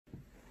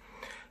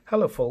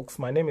Hello folks,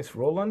 my name is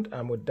Roland.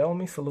 I'm with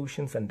Delmi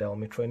Solutions and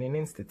Delmi Training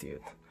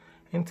Institute.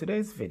 In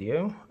today's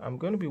video, I'm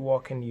going to be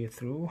walking you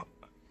through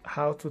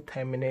how to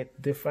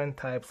terminate different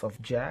types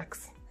of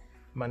jacks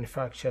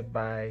manufactured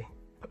by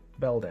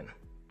Belden.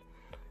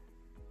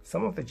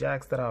 Some of the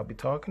jacks that I'll be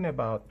talking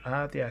about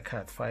are their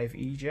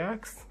Cat5e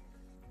jacks,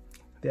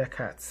 their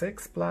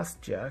Cat6 Plus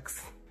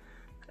jacks,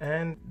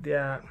 and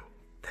their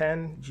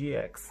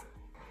 10GX.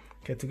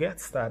 Okay, to get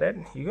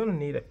started, you're going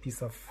to need a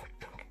piece of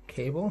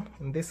cable.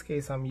 In this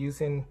case, I'm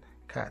using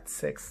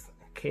Cat6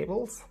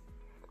 cables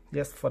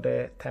just for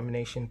the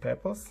termination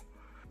purpose.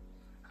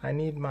 I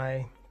need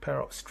my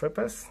pair of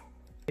strippers,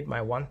 I need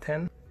my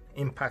 110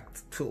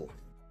 impact tool,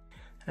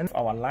 and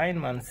our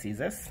lineman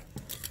scissors.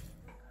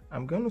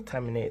 I'm going to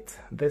terminate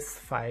this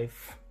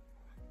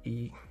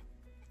 5E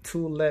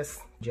toolless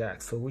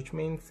jack, so which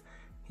means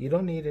you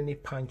don't need any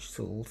punch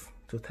tools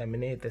to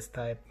terminate this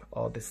type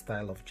or this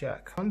style of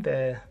jack. On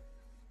the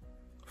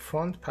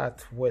front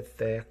part with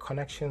the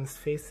connections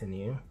facing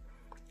you,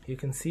 you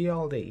can see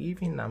all the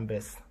even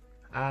numbers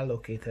are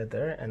located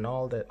there and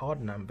all the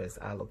odd numbers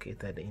are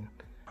located in.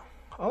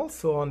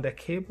 Also, on the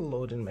cable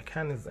loading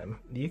mechanism,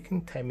 you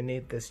can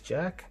terminate this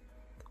jack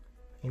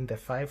in the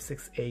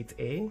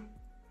 568A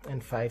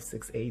and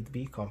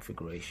 568B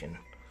configuration.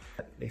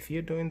 If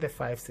you're doing the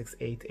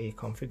 568A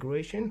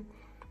configuration,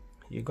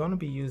 you're going to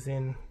be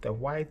using the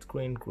white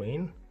green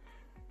green,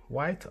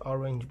 white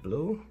orange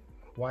blue,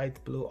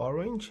 white blue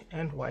orange,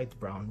 and white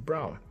brown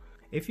brown.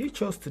 If you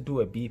chose to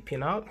do a B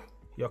pin out,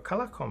 your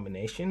color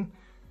combination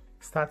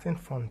starting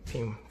from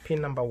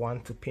pin number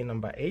 1 to pin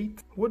number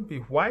 8 would be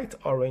white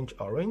orange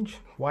orange,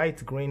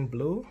 white green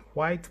blue,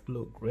 white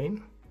blue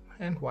green,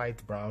 and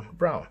white brown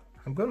brown.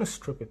 I'm going to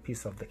strip a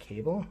piece of the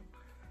cable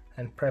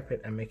and prep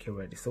it and make it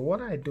ready. So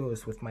what I do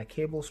is, with my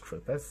cable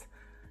strippers,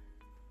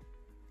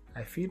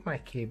 I feed my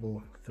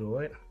cable through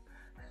it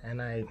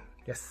and I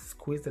just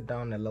squeeze it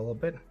down a little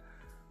bit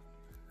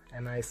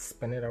and I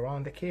spin it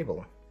around the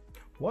cable.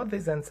 What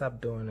this ends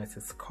up doing is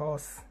it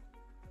causes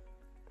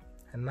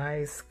a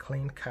nice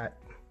clean cut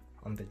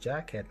on the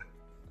jacket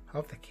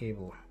of the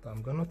cable. So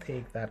I'm going to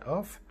take that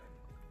off.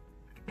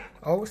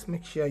 Always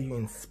make sure you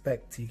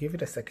inspect, you give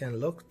it a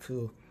second look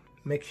to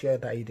make sure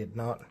that you did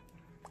not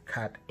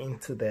cut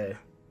into the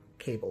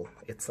cable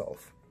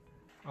itself.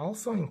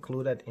 Also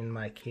included in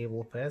my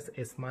cable pairs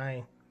is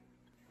my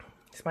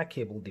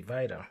cable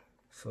divider,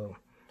 so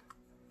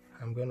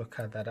I'm going to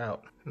cut that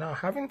out. Now,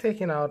 having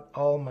taken out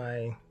all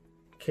my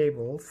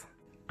cables,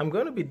 I'm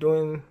going to be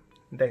doing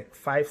the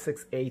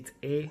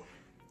 568A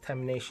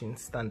termination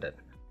standard.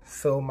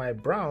 So my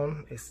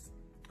brown is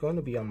going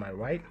to be on my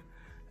right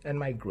and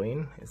my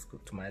green is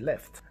to my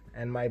left,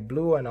 and my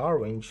blue and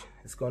orange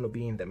is going to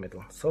be in the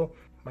middle. So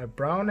my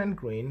brown and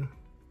green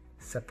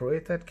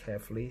separated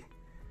carefully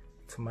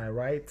to my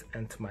right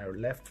and to my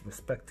left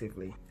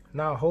respectively.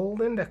 Now,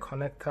 holding the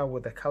connector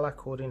with the color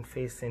coding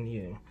facing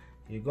you,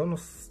 you're going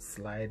to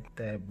slide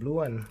the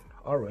blue and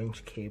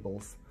orange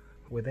cables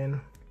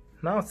within.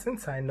 Now,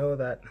 since I know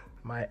that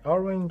my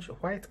orange,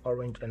 white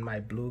orange, and my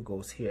blue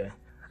goes here,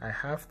 I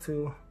have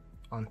to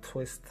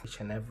untwist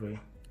each and every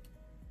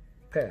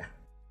pair.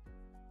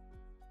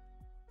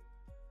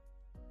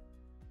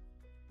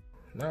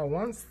 Now,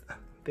 once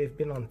they've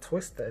been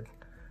untwisted,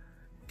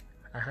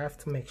 I have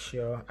to make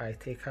sure I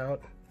take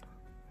out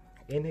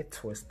any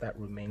twist that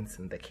remains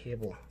in the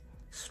cable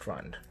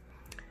strand.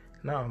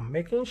 Now,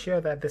 making sure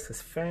that this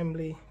is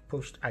firmly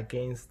pushed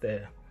against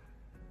the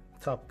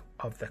top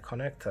of the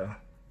connector,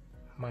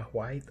 my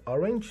white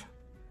orange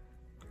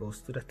goes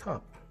to the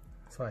top.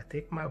 So I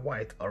take my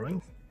white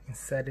orange,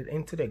 insert it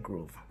into the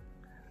groove.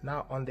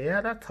 Now, on the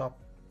other top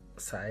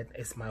side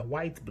is my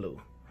white blue.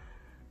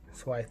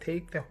 So I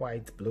take the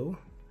white blue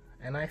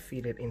and I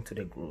feed it into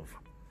the groove.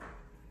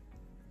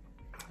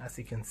 As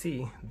you can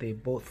see, they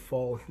both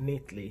fall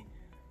neatly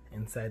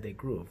inside the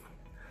groove.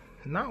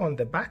 Now, on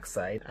the back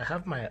side, I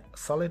have my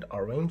solid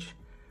orange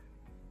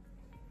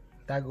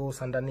that goes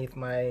underneath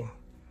my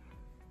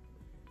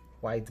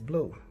white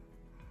blue.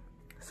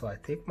 So I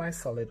take my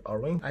solid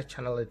orange, I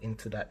channel it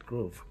into that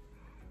groove.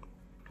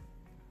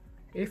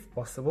 If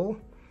possible,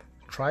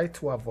 try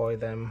to avoid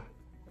them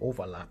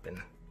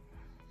overlapping.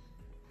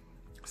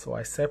 So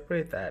I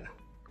separate that,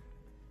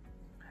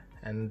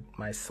 and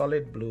my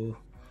solid blue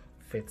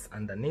fits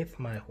underneath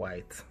my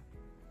white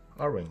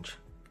orange,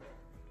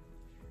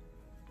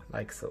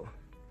 like so.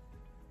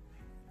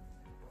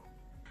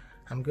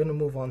 I'm going to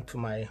move on to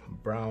my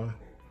brown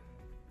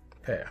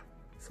pair.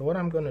 So what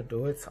I'm going to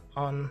do is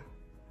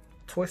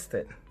untwist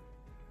it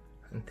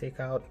and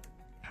take out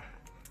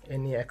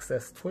any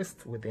excess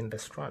twist within the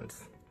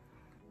strands.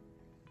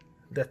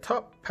 The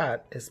top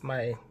part is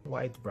my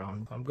white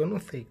brown. I'm going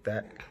to take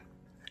that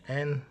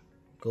and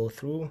go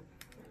through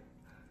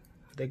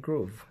the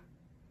groove.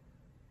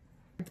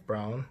 White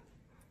brown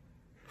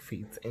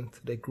feeds into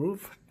the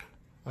groove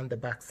on the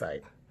back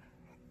side.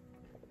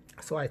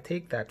 So I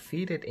take that,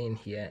 feed it in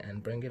here,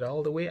 and bring it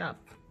all the way up.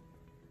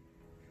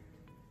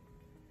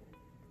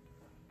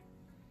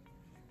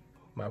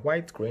 My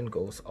white green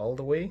goes all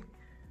the way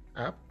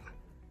up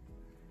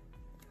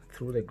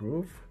through the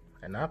groove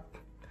and up,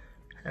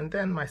 and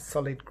then my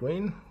solid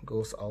green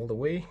goes all the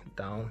way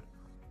down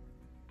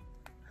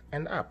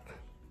and up.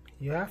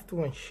 You have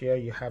to ensure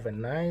you have a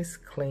nice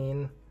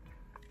clean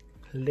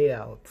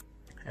layout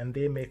and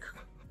they make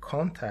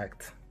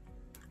contact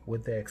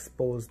with the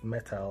exposed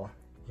metal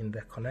in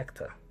the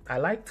connector. I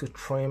like to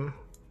trim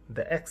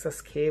the excess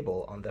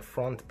cable on the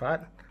front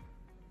part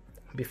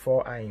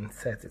before I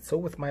insert it. So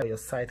with your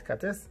side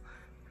cutters,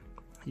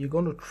 you're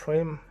going to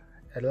trim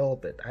a little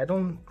bit. I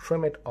don't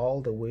trim it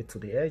all the way to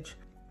the edge,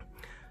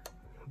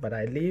 but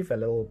I leave a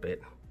little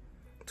bit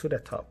to the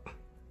top.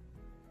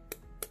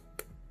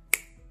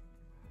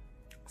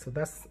 So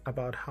that's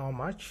about how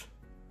much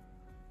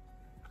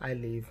I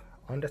leave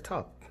on the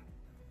top.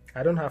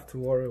 I don't have to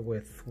worry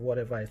with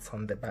whatever is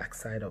on the back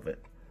side of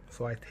it.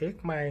 So I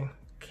take my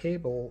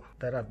cable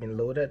that have been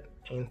loaded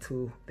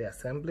into the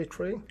assembly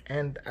tray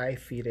and I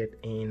feed it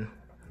in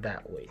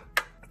that way.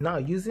 Now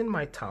using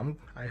my thumb,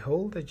 I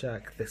hold the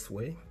jack this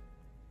way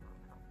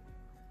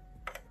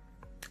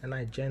and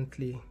I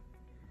gently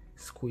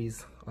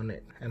squeeze on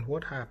it, and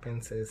what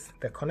happens is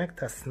the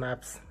connector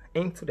snaps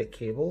into the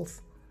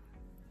cables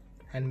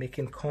and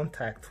making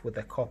contact with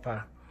the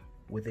copper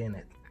within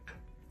it.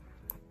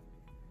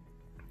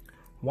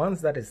 Once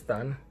that is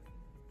done,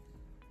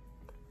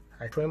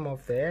 I trim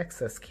off the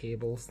excess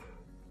cables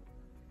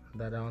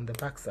that are on the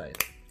back side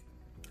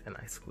and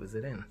I squeeze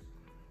it in.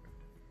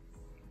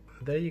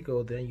 There you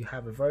go. Then you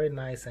have a very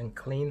nice and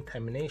clean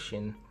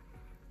termination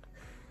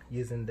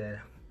using the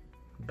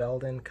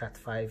Belden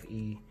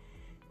Cat5e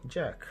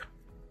jack.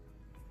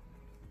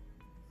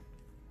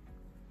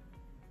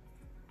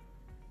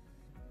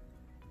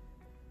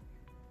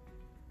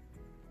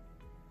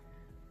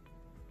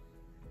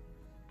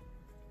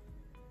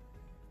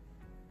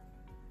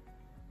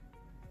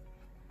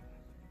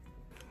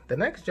 The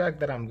next jack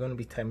that I'm going to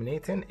be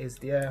terminating is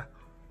the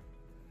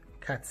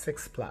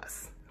Cat6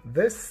 Plus.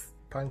 This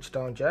punch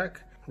down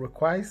jack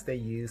requires the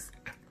use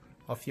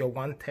of your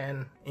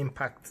 110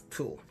 impact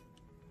tool.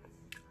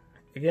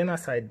 Again,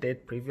 as I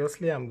did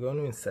previously, I'm going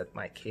to insert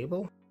my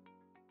cable.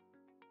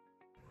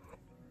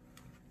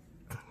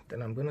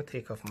 Then I'm going to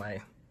take off my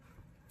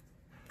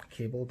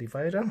cable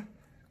divider.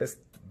 This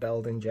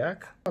Belden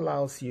jack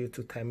allows you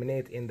to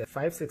terminate in the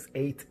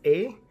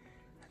 568A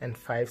and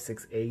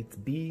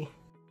 568B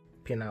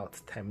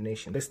pinout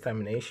termination. This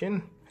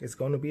termination is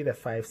going to be the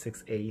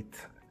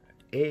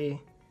 568A.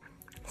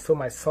 So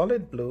my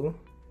solid blue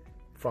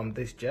from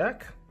this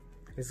jack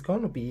is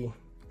going to be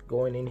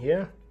going in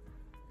here.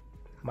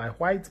 My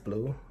white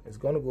blue is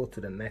going to go to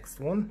the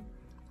next one.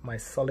 My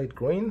solid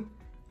green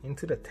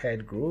into the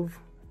third groove,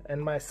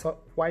 and my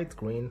white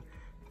green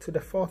to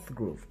the fourth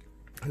groove.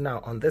 Now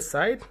on this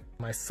side,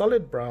 my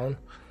solid brown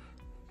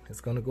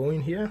is going to go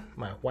in here,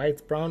 my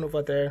white brown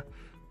over there,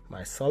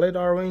 my solid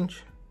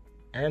orange,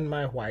 and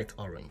my white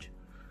orange.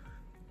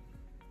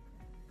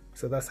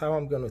 So that's how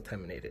I'm going to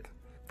terminate it.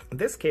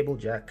 This cable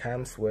jack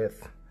comes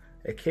with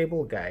a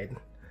cable guide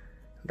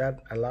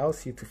that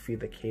allows you to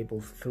feed the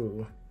cables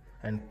through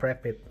and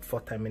prep it for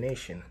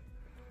termination.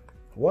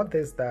 What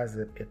this does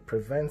is it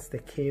prevents the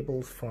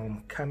cables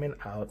from coming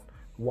out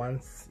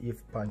once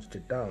you've punched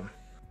it down.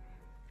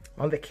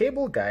 On the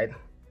cable guide,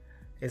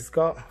 it's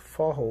got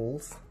 4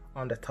 holes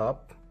on the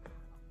top,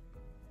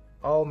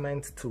 all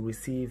meant to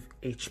receive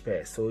each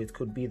pair. So it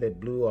could be the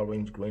blue,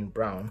 orange, green,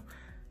 brown,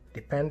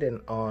 depending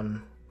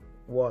on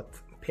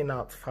what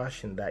pinout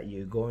fashion that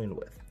you're going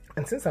with.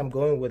 And since I'm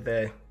going with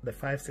the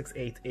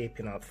 568A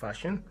pinout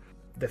fashion,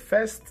 the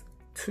first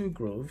 2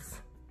 grooves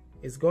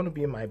is going to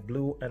be my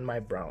blue and my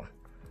brown,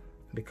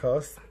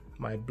 because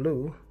my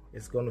blue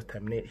is going to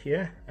terminate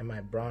here and my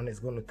brown is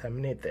going to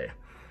terminate there.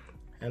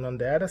 And on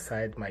the other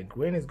side, my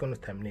green is going to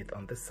terminate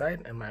on this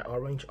side and my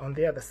orange on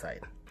the other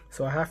side.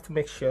 So I have to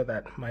make sure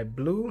that my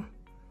blue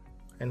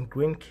and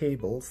green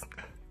cables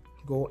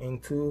go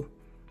into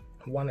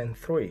 1 and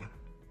 3.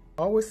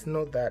 Always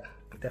note that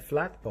the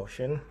flat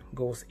portion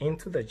goes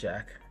into the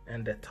jack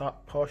and the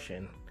top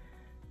portion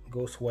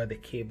goes where the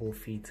cable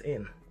feeds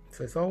in.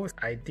 So it's always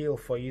ideal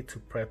for you to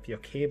prep your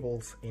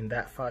cables in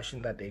that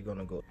fashion that they're going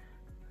to go.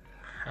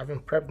 Having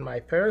prepped my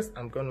pairs,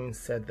 I'm going to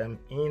insert them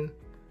in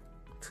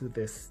to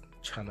this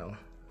channel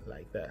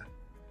like that.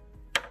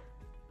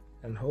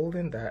 And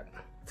holding that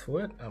to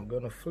it, I'm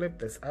going to flip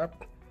this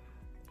up,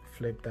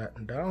 flip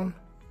that down,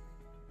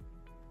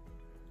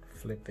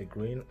 flip the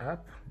green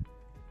up,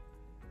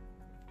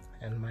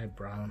 and my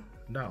brown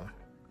down.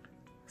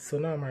 So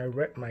now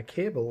my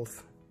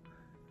cables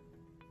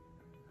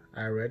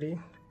are ready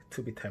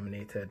to be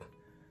terminated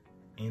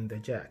in the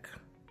jack.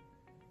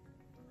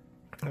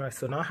 Alright,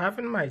 so now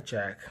having my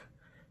jack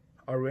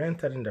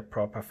oriented in the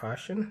proper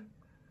fashion,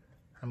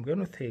 I'm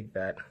going to take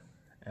that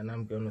and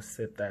I'm going to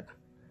sit that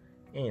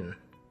in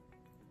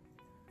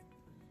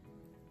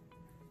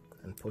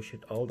and push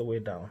it all the way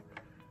down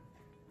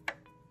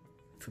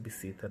to be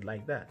seated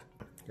like that.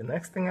 The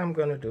next thing I'm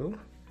going to do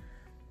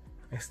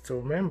is to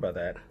remember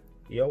that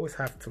you always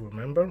have to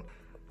remember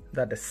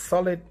that the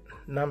solid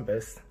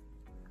numbers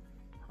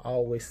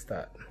always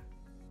start.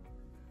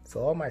 So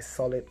all my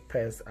solid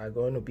pairs are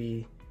going to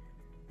be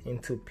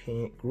into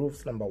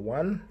grooves number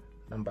 1,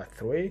 number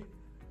 3,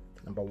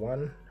 number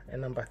 1,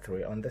 and number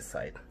 3 on this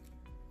side.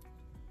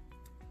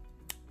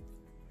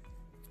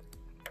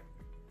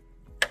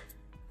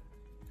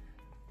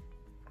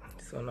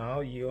 So now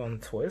you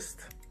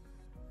untwist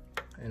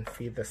and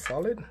feed the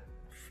solid,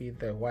 feed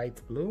the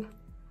white blue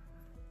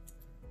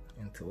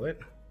into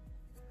it.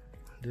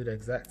 Do the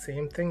exact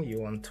same thing,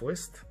 you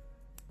untwist.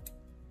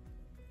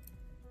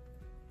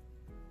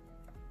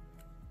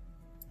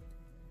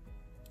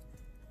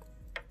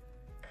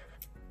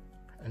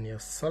 And your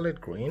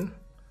solid green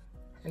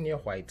and your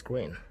white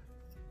green.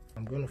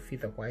 I'm going to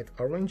feed the white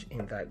orange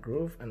in that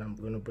groove, and I'm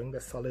going to bring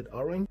the solid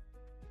orange,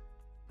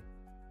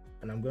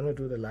 and I'm going to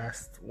do the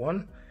last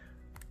one,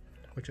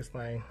 which is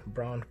my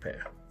brown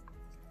pair.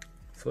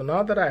 So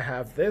now that I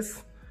have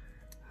this,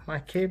 my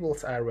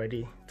cables are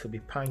ready to be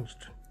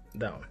punched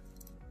down.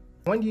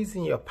 When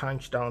using your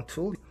punch down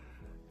tool,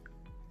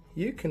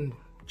 you can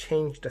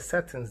change the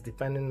settings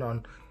depending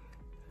on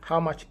how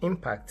much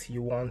impact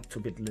you want to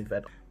be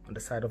delivered on the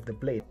side of the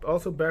blade.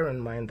 Also bear in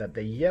mind that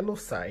the yellow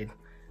side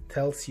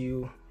tells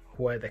you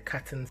where the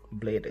cutting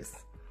blade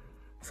is.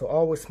 So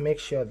always make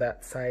sure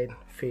that side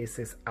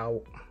faces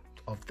out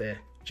of the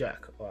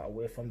jack or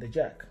away from the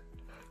jack.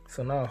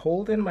 So now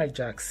holding my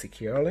jack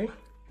securely,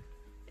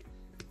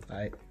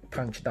 I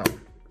punch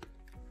down,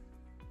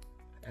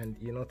 and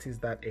you notice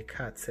that it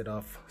cuts it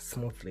off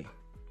smoothly.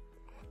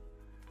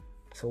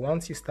 So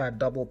once you start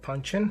double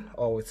punching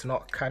or it's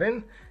not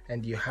cutting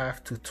and you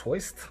have to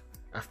twist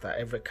after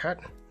every cut,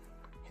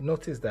 you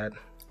notice that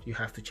you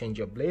have to change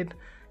your blade,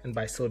 and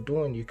by so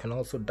doing you can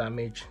also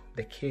damage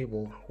the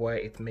cable where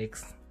it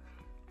makes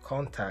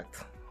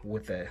contact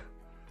with the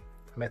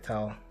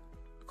metal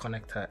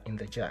connector in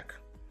the jack.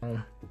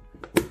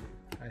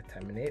 I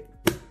terminate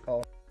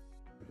all.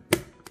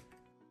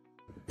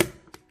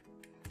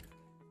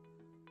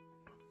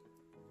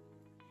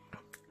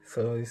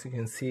 So as you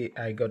can see,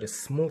 I got a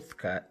smooth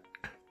cut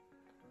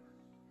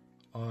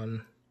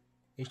on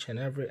each and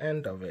every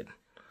end of it.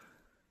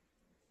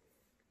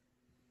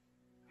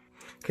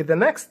 Okay, the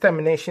next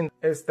termination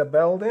is the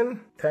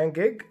Belden 10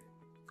 gig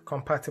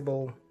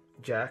compatible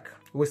jack.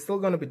 We're still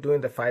going to be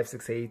doing the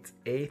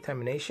 568A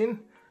termination.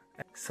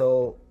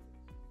 So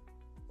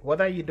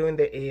whether you're doing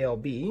the A or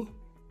B,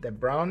 the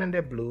brown and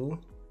the blue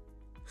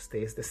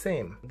stays the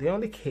same. The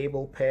only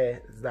cable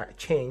pair that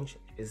change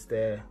is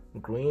the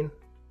green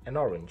and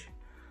orange.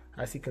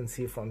 As you can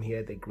see from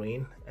here, the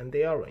green and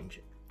the orange.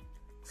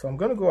 So I'm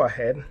going to go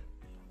ahead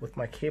with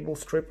my cable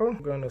stripper.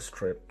 I'm going to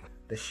strip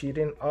the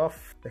sheeting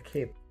off the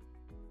cable.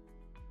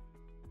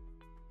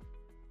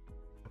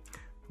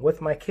 With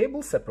my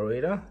cable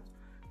separator,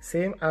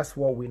 same as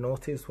what we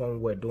noticed when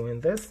we're doing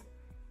this,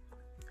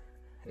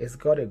 it's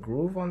got a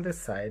groove on this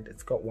side,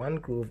 it's got one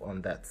groove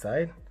on that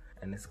side,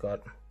 and it's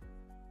got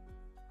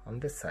on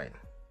this side.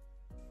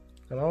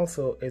 And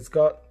also it's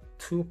got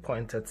two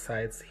pointed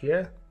sides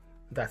here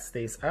that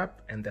stays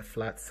up, and the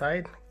flat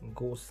side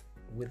goes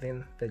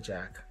within the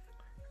jack.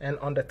 And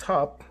on the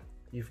top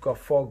you've got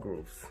 4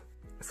 grooves.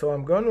 So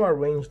I'm going to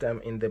arrange them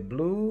in the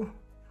blue,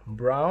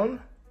 brown,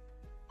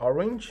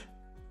 orange,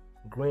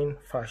 green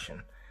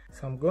fashion.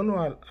 So I'm going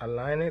to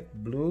align it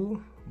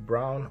blue,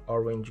 brown,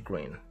 orange,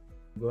 green.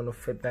 I'm going to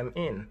fit them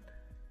in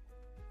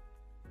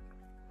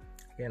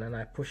again, and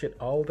I push it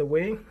all the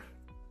way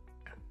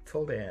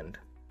till the end.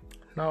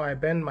 Now I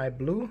bend my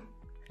blue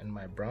and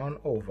my brown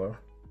over.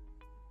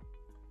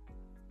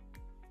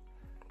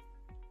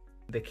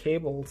 The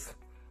cables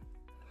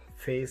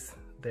face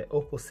the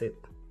opposite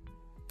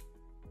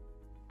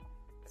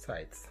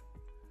sides.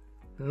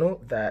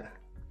 Note that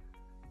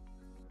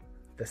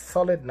the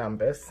solid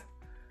numbers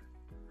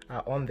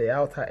are on the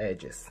outer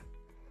edges.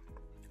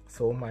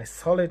 So my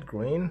solid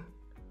green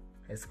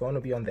is going to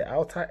be on the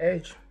outer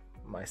edge,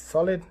 my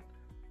solid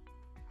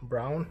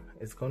brown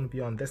is going to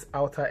be on this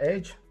outer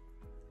edge,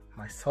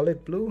 my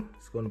solid blue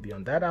is going to be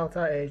on that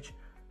outer edge,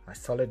 my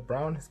solid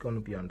brown is going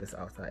to be on this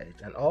outer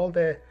edge, and all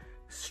the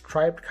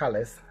striped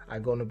colors are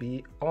going to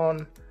be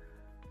on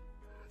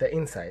the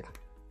inside.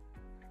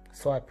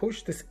 So I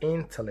push this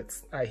in till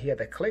I hear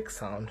the click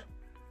sound,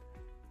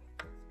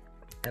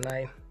 and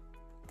I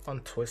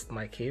untwist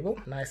my cable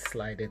and I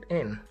slide it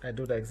in. I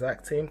do the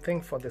exact same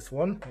thing for this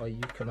one, or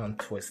you can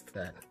untwist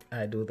that.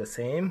 I do the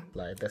same,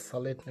 like the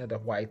solid and the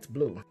white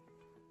blue.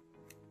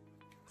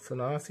 So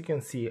now as you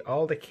can see,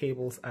 all the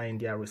cables are in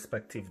their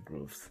respective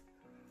grooves,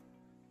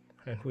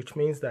 and which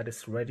means that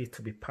it's ready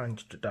to be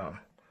punched down.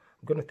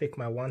 I'm going to take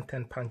my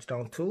 110 punch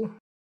down tool.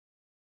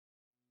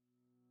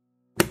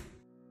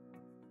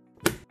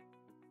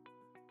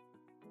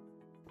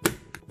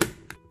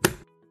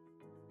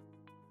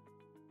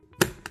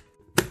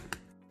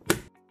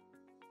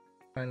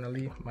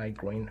 Finally, my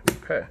green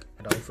pair,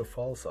 it also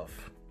falls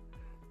off.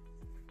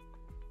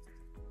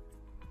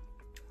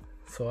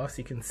 So as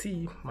you can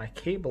see, my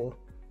cable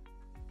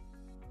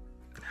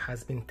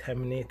has been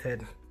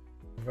terminated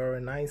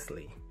very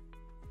nicely.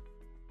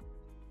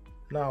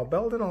 Now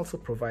Belden also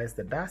provides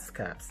the dust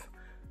caps,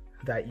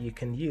 that you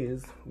can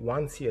use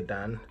once you're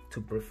done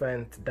to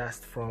prevent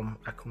dust from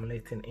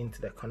accumulating into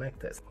the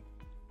connectors.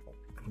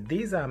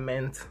 These are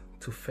meant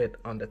to fit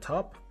on the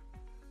top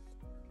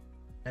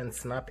and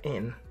snap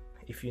in.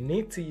 If you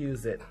need to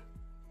use it,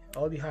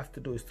 all you have to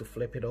do is to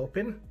flip it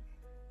open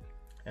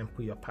and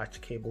put your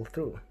patch cable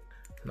through.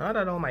 Now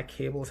that all my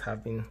cables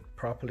have been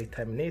properly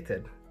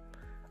terminated,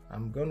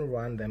 I'm going to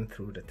run them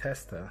through the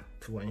tester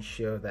to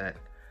ensure that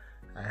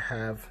I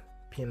have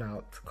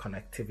pin-out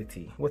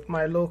connectivity with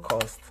my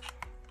low-cost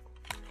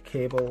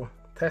cable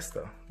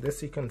tester.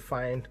 This you can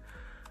find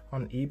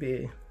on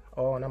eBay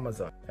or on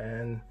Amazon,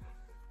 and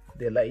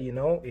they let you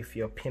know if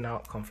your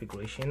pin-out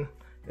configuration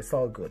is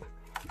all good.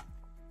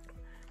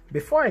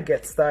 Before I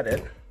get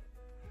started,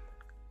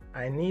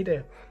 I need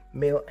a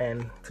male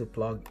end to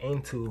plug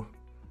into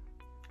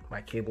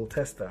my cable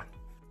tester.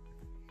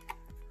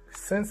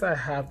 Since I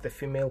have the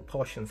female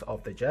portions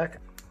of the jack,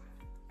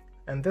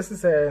 and this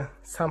is a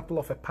sample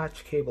of a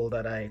patch cable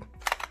that I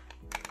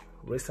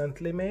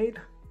recently made,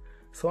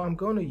 so I'm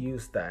going to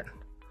use that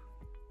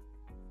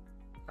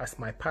as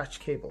my patch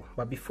cable.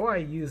 But before I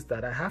use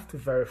that, I have to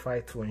verify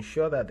to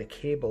ensure that the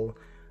cable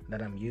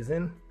that I'm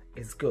using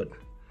is good.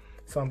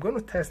 So I'm going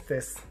to test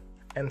this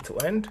end to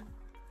end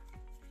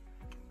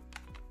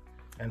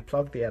and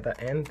plug the other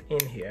end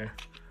in here,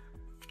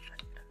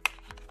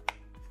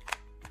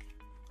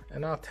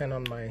 and I'll turn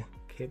on my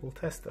cable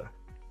tester.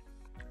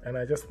 And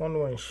I just want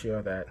to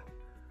ensure that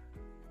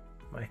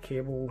my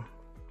cable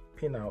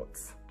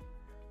pinouts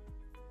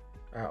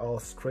are all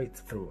straight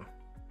through.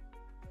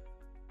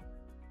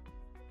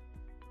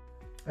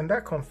 And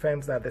that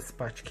confirms that this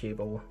patch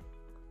cable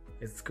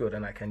is good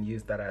and I can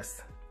use that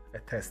as a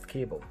test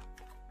cable.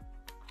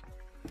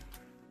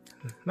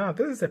 Now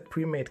this is a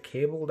pre-made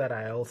cable that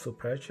I also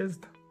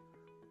purchased,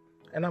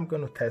 and I'm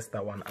going to test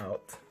that one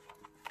out.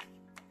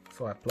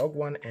 So I plug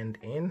one end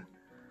in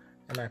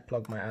and I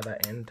plug my other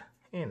end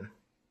in.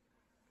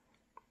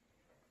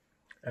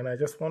 And I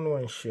just want to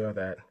ensure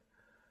that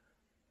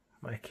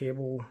my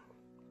cable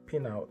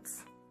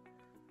pinouts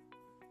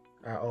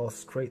are all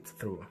straight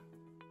through.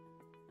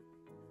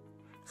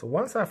 So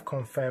once I've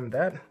confirmed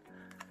that,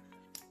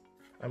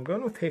 I'm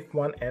going to take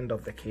one end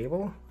of the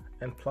cable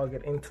and plug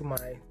it into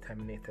my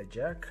terminator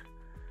jack,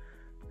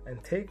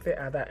 and take the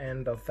other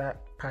end of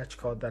that patch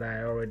cord that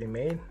I already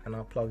made and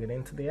I'll plug it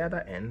into the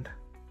other end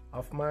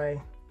of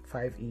my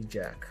 5E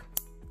jack.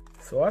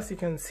 So as you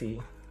can see,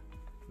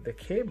 the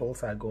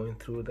cables are going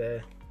through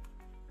the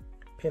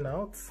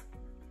pinouts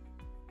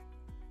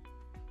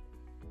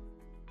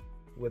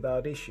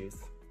without issues,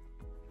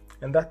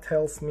 and that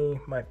tells me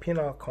my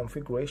pinout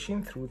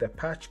configuration through the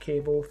patch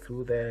cable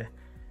through the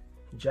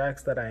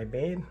jacks that I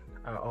made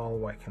are all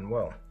working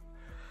well.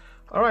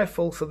 Alright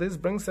folks, so this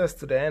brings us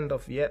to the end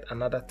of yet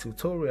another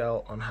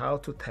tutorial on how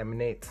to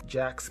terminate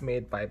jacks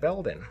made by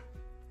Belden.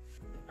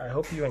 I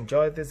hope you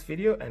enjoyed this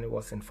video and it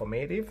was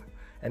informative,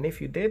 and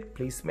if you did,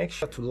 please make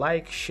sure to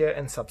like, share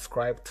and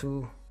subscribe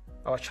to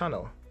our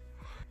channel.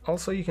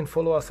 Also, you can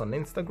follow us on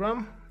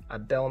Instagram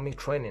at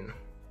terminating.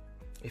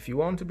 If you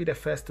want to be the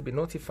first to be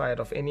notified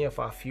of any of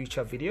our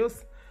future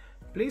videos,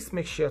 please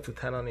make sure to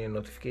turn on your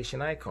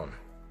notification icon.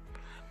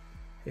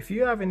 If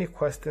you have any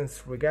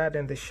questions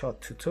regarding this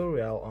short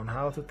tutorial on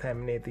how to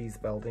terminate these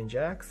Belden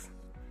jacks,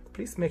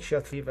 please make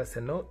sure to leave us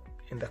a note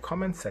in the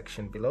comment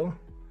section below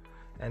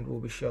and we'll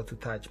be sure to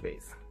touch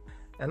base.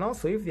 And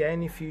also, if there are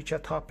any future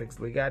topics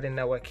regarding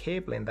network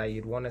cabling that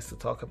you'd want us to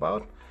talk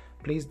about,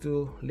 please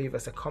do leave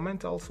us a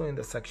comment also in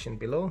the section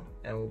below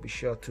and we'll be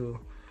sure to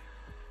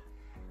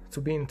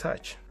be in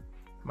touch.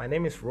 My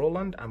name is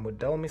Roland. I'm with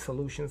Terminate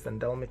Solutions and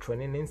Terminate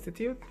Training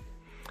Institute.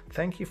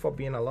 Thank you for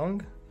being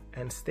along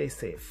and stay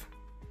safe.